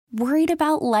Worried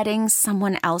about letting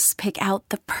someone else pick out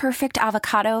the perfect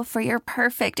avocado for your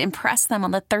perfect impress them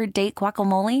on the third date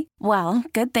guacamole? Well,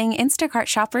 good thing Instacart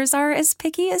shoppers are as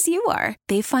picky as you are.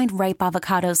 They find ripe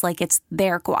avocados like it's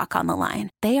their guac on the line.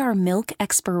 They are milk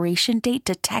expiration date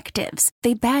detectives.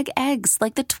 They bag eggs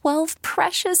like the 12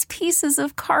 precious pieces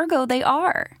of cargo they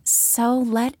are. So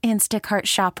let Instacart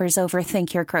shoppers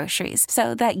overthink your groceries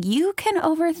so that you can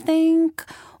overthink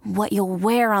what you'll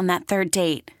wear on that third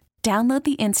date. Download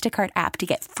the Instacart app to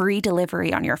get free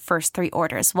delivery on your first 3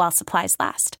 orders while supplies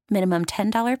last. Minimum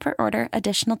 $10 per order.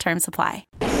 Additional terms apply.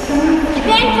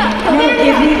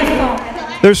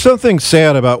 There's something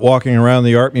sad about walking around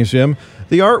the art museum.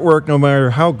 The artwork, no matter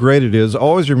how great it is,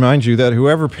 always reminds you that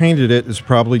whoever painted it is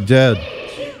probably dead.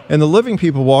 And the living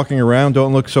people walking around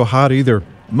don't look so hot either.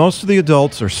 Most of the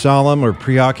adults are solemn or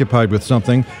preoccupied with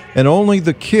something, and only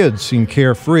the kids seem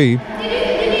carefree.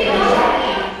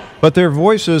 But their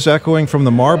voices echoing from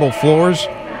the marble floors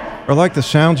are like the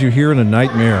sounds you hear in a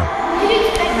nightmare,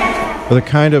 or the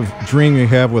kind of dream you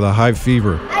have with a high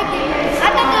fever.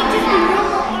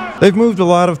 They've moved a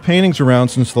lot of paintings around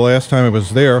since the last time I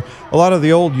was there. A lot of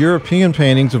the old European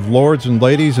paintings of lords and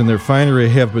ladies and their finery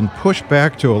have been pushed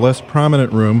back to a less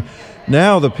prominent room.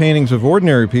 Now the paintings of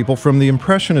ordinary people from the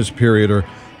Impressionist period are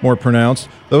more pronounced.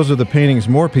 Those are the paintings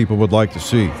more people would like to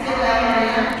see.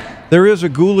 There is a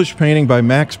ghoulish painting by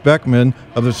Max Beckman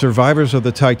of the survivors of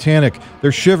the Titanic.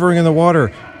 They're shivering in the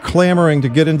water, clamoring to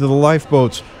get into the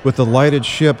lifeboats with the lighted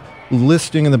ship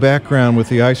listing in the background with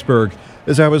the iceberg.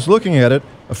 As I was looking at it,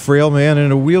 a frail man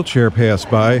in a wheelchair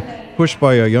passed by, pushed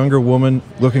by a younger woman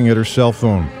looking at her cell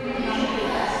phone.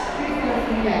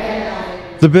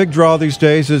 The big draw these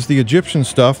days is the Egyptian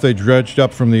stuff they dredged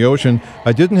up from the ocean.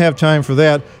 I didn't have time for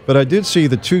that, but I did see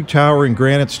the 2 towering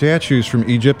granite statues from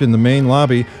Egypt in the main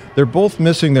lobby. They're both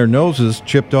missing their noses,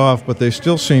 chipped off, but they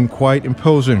still seem quite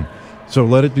imposing. So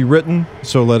let it be written,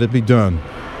 so let it be done.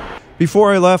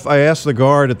 Before I left, I asked the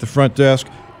guard at the front desk,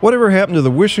 whatever happened to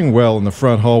the wishing well in the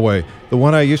front hallway? The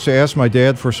one I used to ask my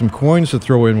dad for some coins to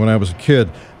throw in when I was a kid.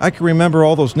 I can remember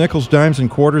all those nickels, dimes, and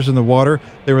quarters in the water.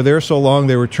 They were there so long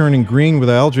they were turning green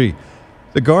with algae.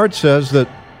 The guard says that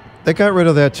they got rid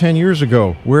of that 10 years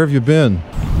ago. Where have you been?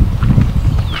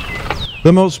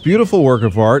 The most beautiful work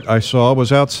of art I saw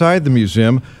was outside the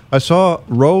museum. I saw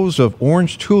rows of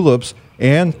orange tulips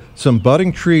and some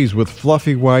budding trees with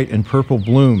fluffy white and purple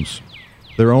blooms.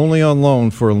 They're only on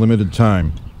loan for a limited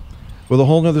time. With a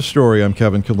whole nother story, I'm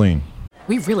Kevin Killeen.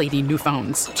 We really need new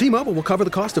phones. T-Mobile will cover the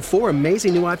cost of 4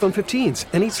 amazing new iPhone 15s,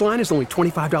 and each line is only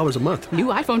 $25 a month. New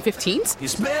iPhone 15s?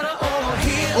 It's better over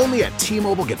here. Only at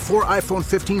T-Mobile, get 4 iPhone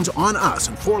 15s on us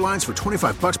and 4 lines for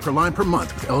 $25 per line per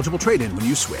month with eligible trade-in when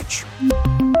you switch.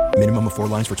 Minimum of 4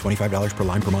 lines for $25 per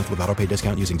line per month with autopay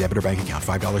discount using debit or bank account.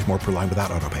 $5 more per line without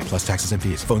autopay, plus taxes and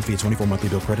fees. Phone fee at 24 monthly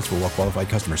bill credits for well-qualified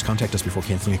customers. Contact us before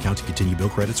canceling account to continue bill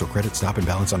credits or credit stop and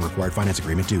balance on required finance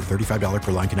agreement due. $35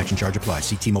 per line connection charge applies.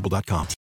 See T-Mobile.com.